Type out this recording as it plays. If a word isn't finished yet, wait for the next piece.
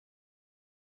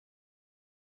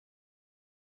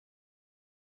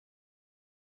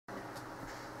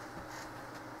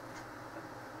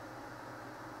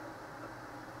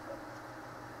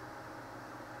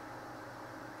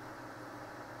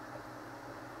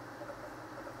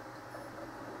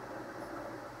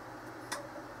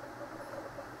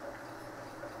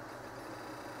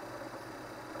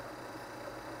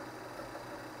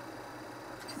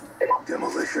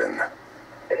Demolition.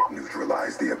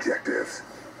 Neutralize the objectives.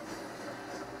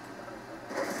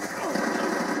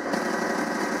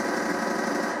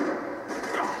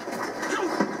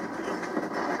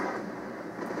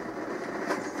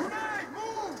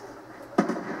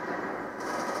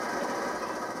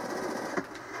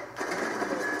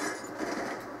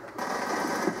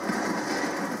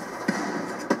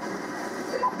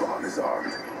 Bomb is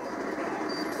armed.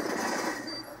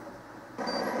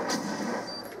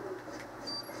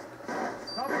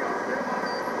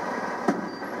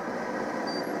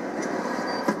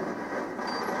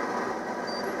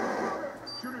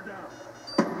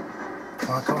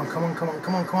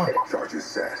 Come on. Charges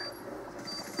set.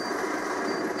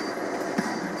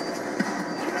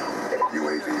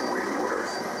 UAV awaiting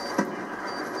orders.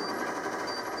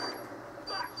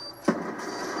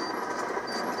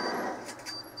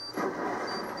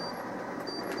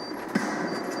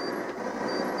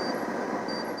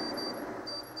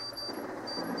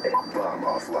 Bomb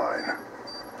offline.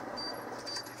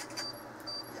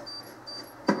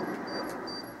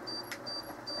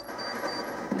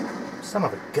 Son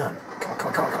of a gun. Come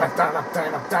on,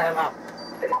 dial up.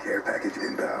 Care package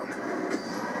inbound.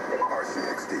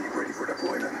 RCXD ready for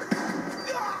deployment.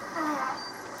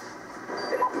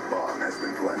 The bomb has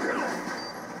been planted.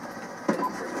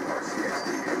 Friendly RCXD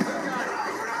inbound.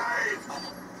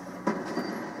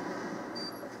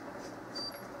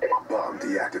 Bomb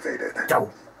deactivated.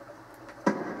 Go.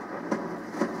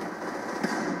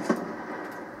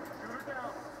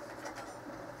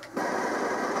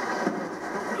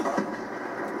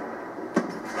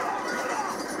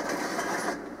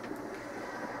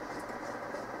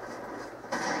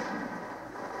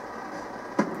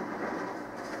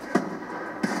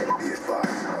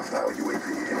 Hostile UAV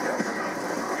incoming.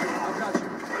 I've got you.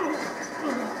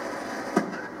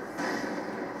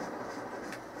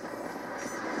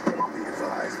 Be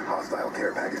advised, hostile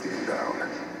care package inbound.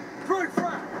 Throwing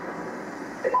frag!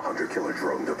 Hunter-killer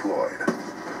drone deployed. Let's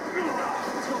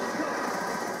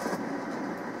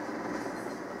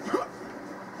go.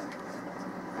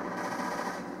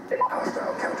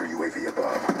 Hostile counter UAV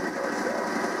above. Retards down.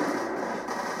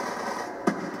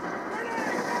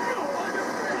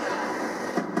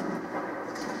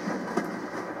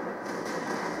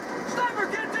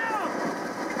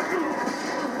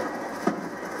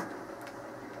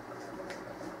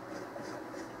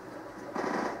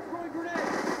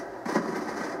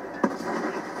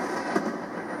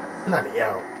 Bloody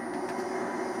hell.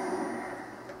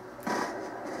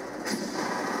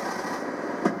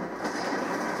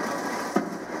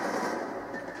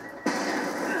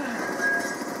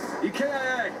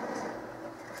 EKIA!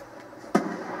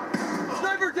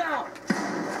 Sniper down!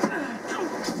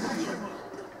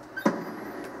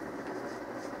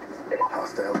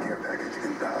 Hostile care package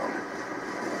inbound.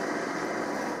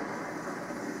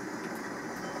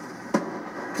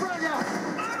 Frag out!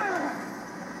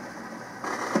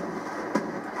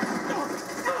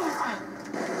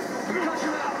 Concussion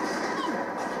out!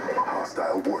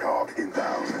 Hostile warthog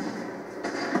inbound.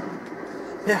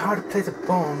 Bit hard to place a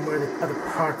bomb where the other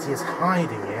party is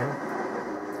hiding in.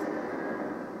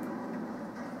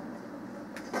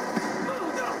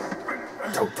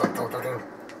 Go.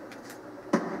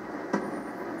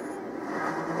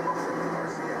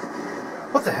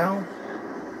 What the hell?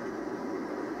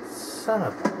 Son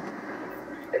of a...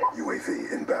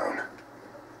 UAV inbound.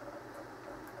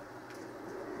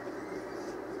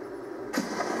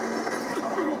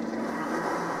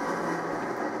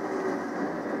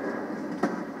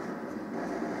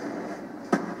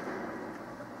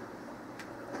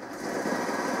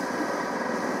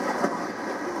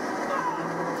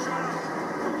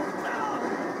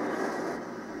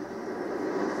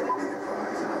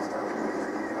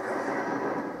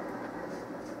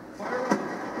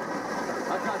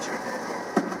 I've got you.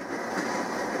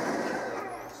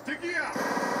 Sticky out.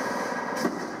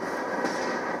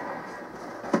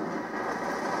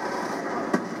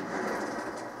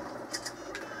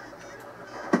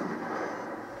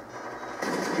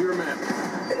 Your man.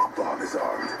 Bomb is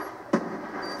armed.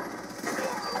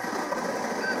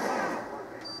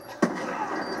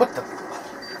 What the...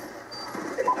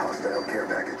 Hostile care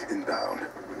package inbound.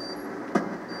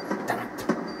 Damn it.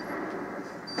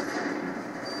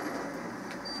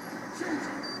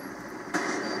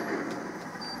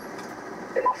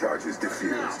 Charges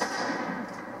diffused.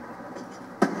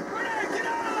 Grenade, get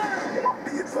out of there!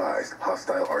 Be advised,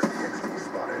 hostile RCXD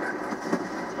spotted.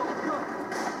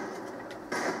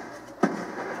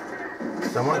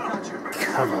 Someone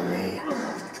cover me.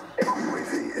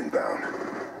 UAV inbound.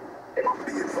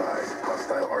 Be advised,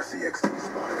 hostile RCXD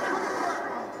spotted.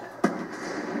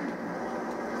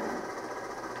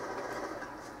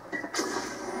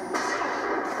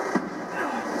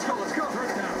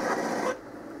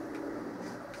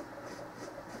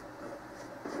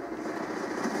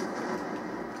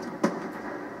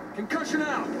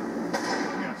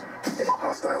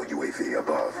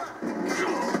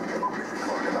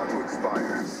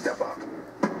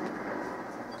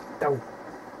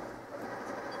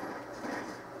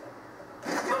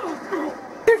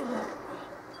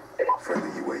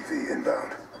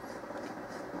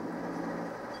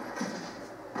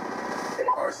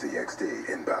 RCXD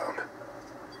inbound.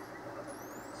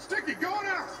 Sticky, going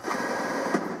out!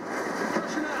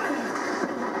 Concussion out!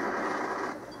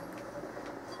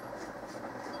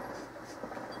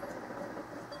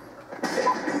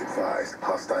 Be advised,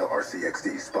 hostile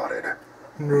RCXD spotted.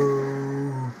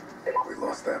 No. We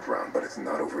lost that round, but it's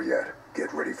not over yet.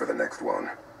 Get ready for the next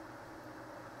one.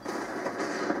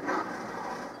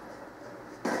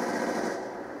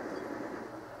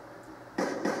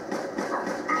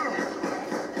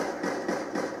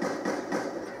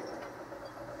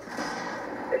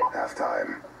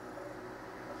 Halftime.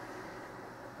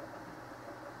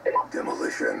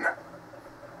 Demolition.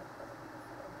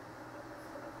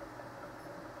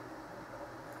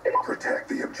 Protect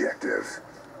the objectives.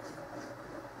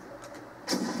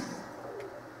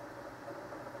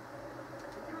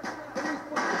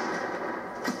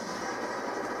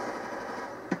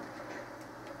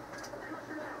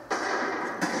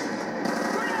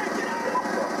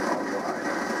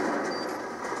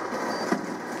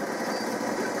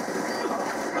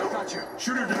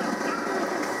 Shoot her down.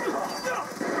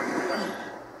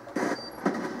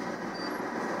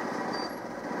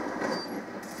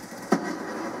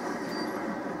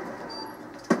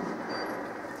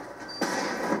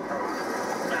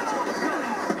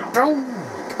 Oh,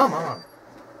 come on.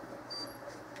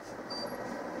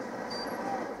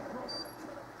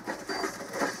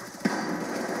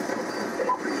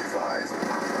 Be advised,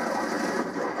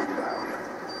 hostile inbound.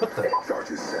 What the?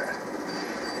 Charges set.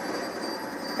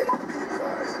 Be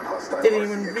advised, hostile Didn't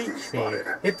even RCXD reach me. spotted.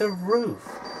 Hit the roof.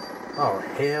 Oh,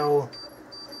 hell.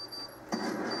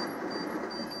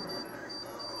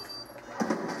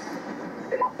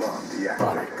 Bomb deactivated.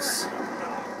 Bollocks.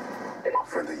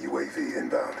 Friendly UAV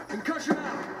inbound. Concussion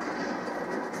out!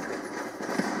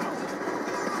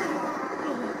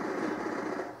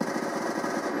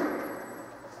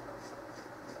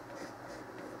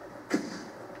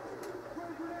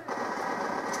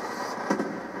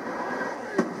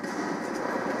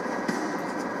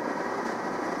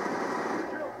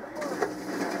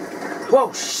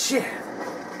 Whoa, shit.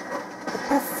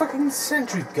 A fucking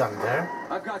sentry gun there.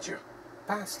 I've got you.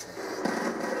 Bastard.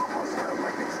 Hostile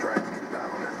lightning strike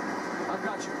inbound. I've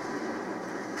got you.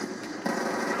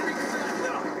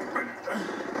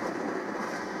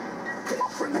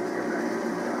 Friendly UAV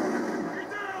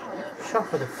inbound.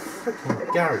 Shot with a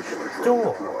freaking garage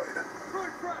door. Deployed.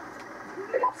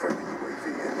 Friendly UAV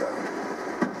inbound.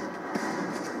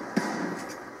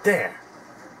 There.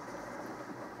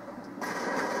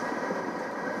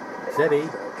 Steady.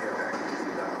 Hostile care package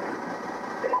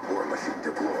inbound. War machine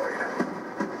deployed.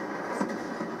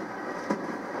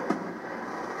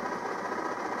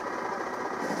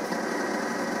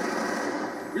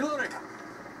 Reloading.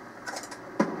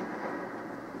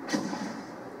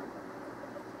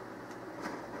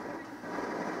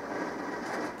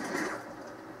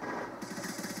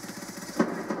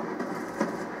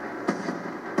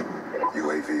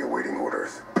 UAV awaiting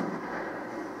orders.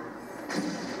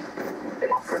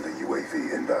 Friendly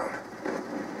UAV inbound.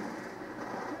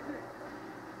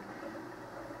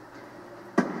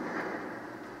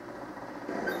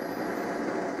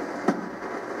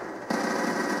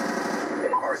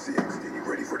 RCXD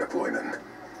ready for deployment.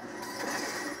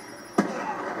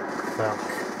 Fuck.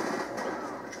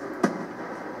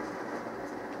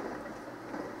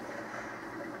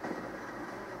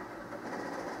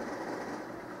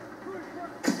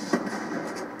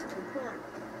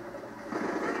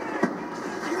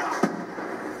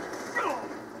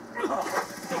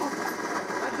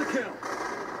 That's a kill.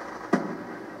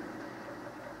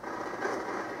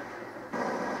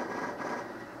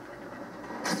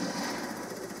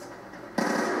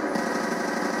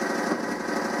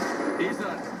 He's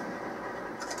done.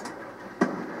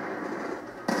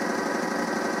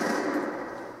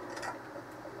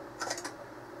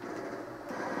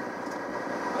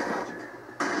 I got you.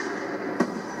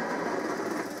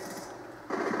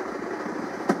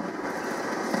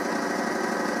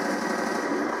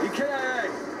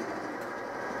 EKIA.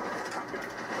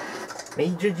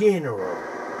 Major General.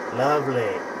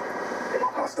 Lovely.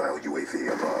 Hostile UAV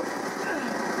above.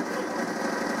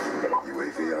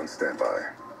 UAV on standby.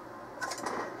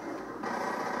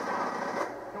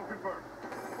 Don't confirm.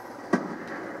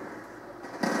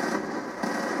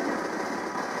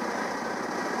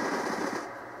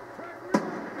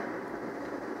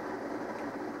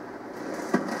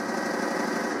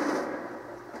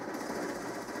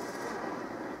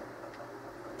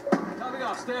 Topping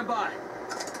off, stand by.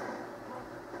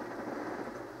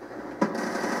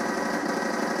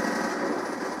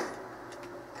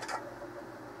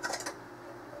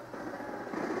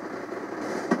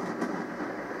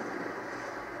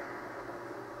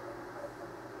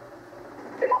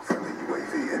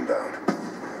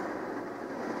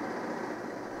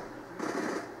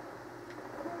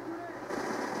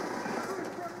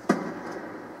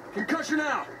 Concussion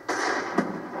out.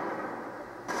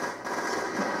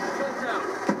 Gun down.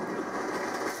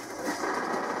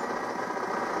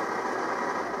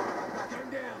 Gun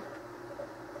down.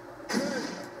 Good.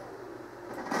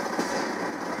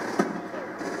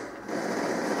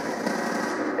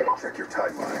 Check your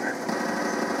timeline.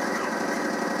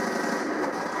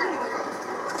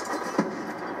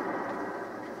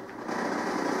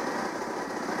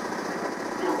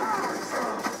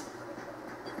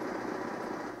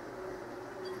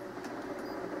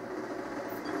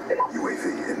 UAV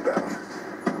inbound.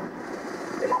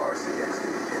 RCXD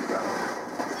inbound.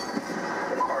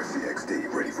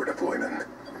 RCXD ready for deployment.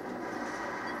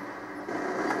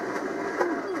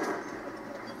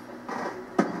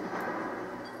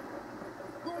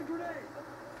 Throwing grenade.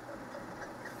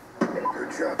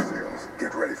 Good job, SEALs.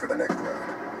 Get ready for the next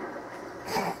round.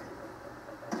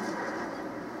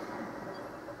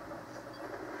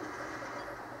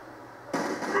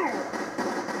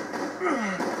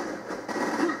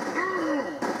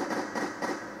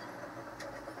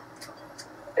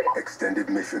 Extended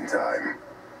mission time.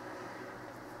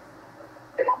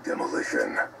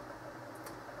 Demolition.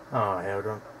 Oh, hell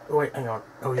on. Oh, wait, hang on.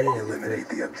 Oh, yeah, with Eliminate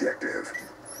the objective.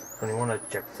 only one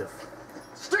objective.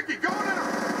 Sticky, going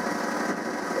out.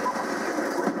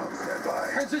 Robot standby.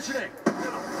 Transitioning.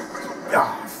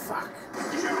 Oh, fuck.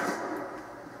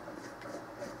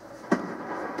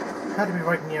 How to be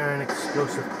right near an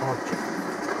explosive object?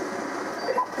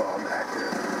 Bomb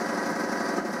active.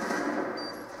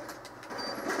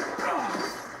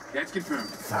 That's confirmed.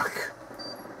 Fuck.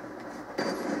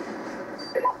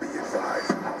 Be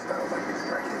advised, hostile lightning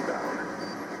strike inbound.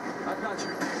 I got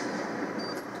you.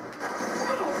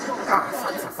 Ah,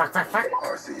 fuck.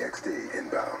 RCXD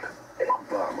inbound.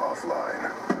 Bomb offline.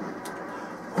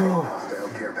 Oh, Hostile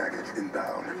care package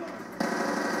inbound.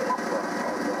 Bomb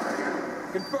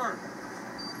online. Confirmed.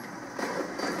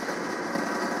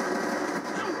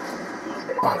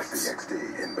 bollocks. RCXD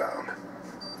inbound.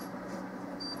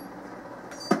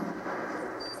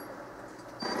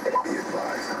 Be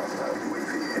advised, hostile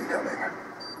UAV incoming.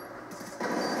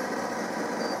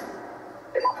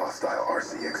 Hostile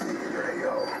RCXD in your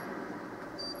AO.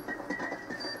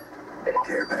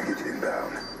 Care package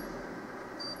inbound.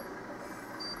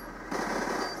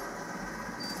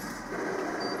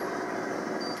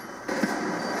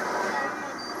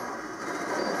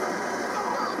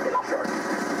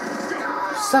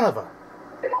 Son of a...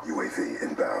 UAV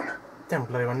inbound. Damn,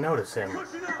 bloody one notice him.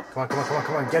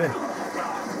 Come on, get in.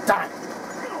 Die!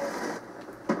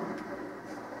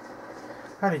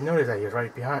 How did he notice that he was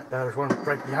right behind? There was one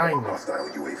right behind me. Hostile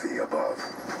UAV above.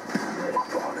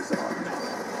 Bomb is armed.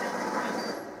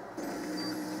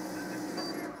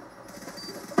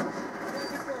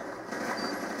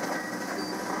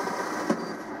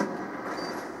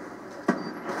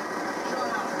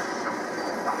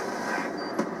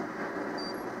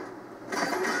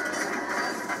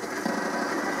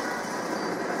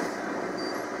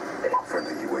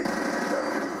 Friendly UAV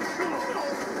inbound.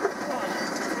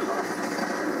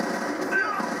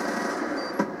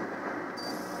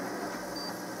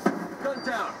 Gun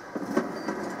down.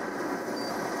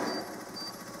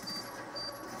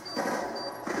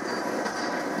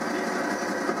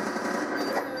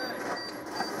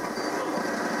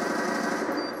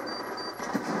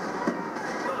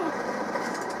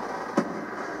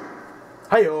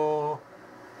 Hi-yo!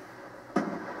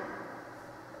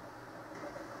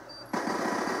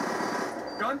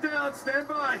 Gun down. Stand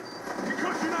by.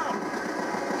 Concussion out.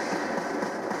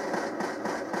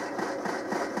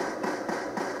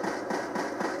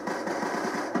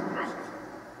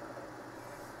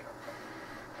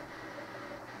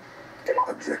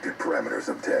 Objective parameters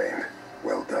obtained.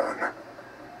 Well done.